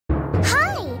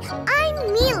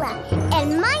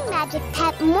magic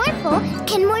pet Morphle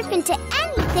can morph into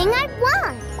anything I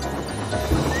want.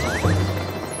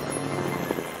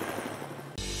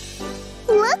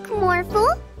 Look,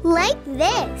 Morphle, like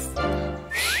this.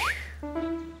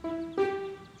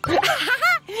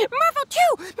 Morphle 2!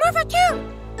 Morphle 2!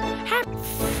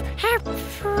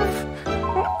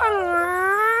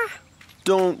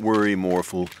 Don't worry,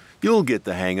 Morphle. You'll get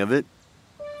the hang of it.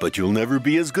 But you'll never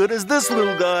be as good as this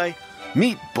little guy.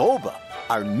 Meet Boba,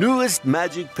 our newest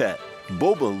magic pet.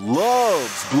 Boba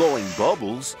loves blowing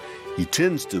bubbles. He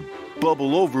tends to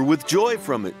bubble over with joy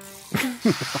from it.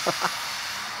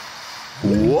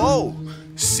 Whoa!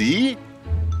 See?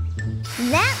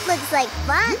 That looks like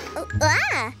fun.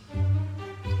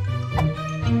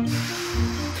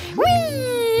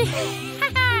 Whee!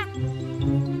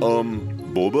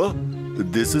 Boba,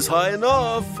 this is high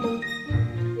enough.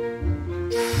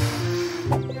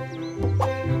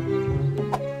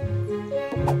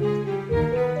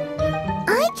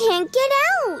 I can't get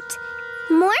out.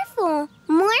 Morphle,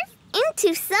 morph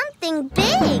into something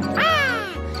big.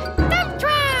 Death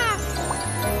trap!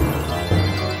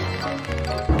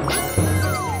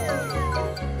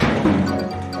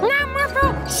 Now,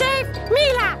 Morphle, save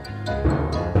Mila!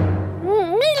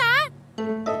 Mila?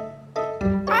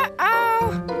 Uh-oh!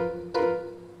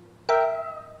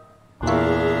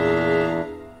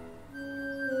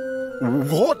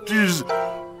 What is...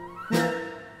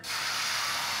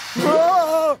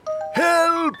 Ah!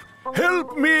 Help!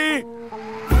 Help me!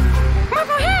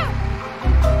 Morphle, help!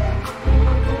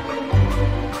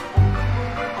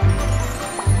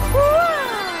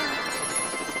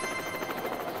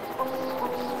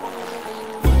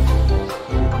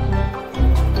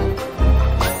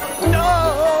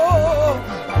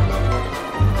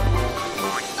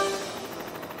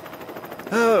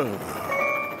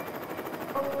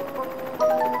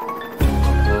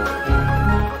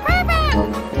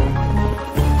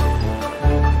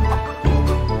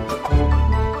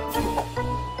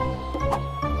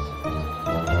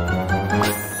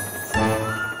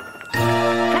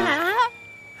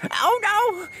 Oh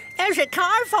no! There's a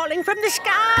car falling from the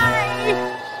sky!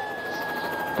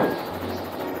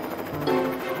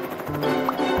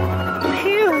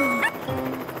 Phew!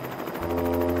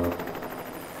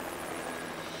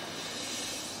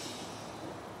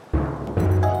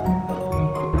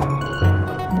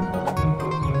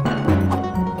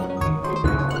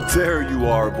 There you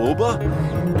are, Boba.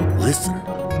 Listen,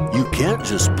 you can't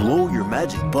just blow your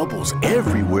magic bubbles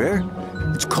everywhere.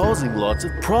 It's causing lots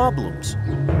of problems.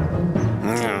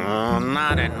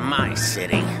 Not in my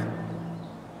city.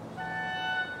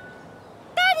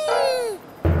 Daddy!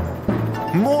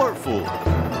 Morphle,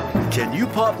 can you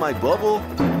pop my bubble?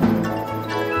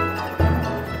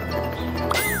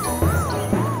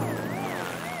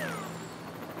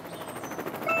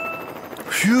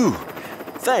 Phew!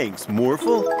 Thanks,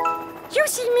 Morphle. You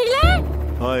see Mila?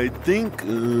 I think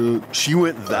she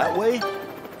went that way.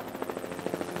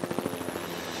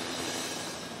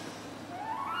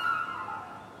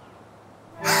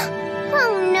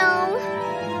 Oh no.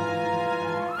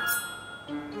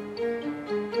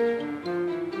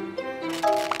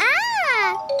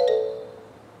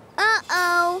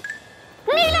 Uh-oh.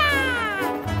 Mila!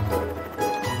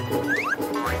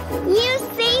 You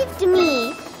saved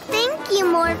me. Thank you,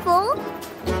 Morphle.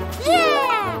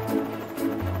 Yeah!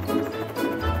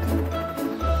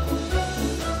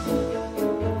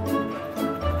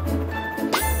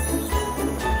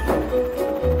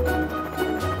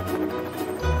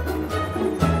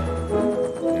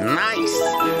 Nice.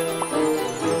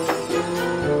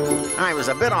 I was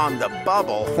a bit on the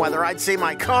bubble whether I'd see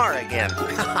my car again.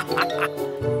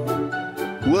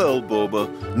 Well, Boba,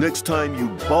 next time you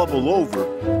bubble over,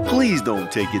 please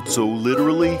don't take it so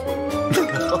literally.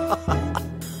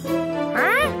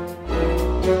 Huh?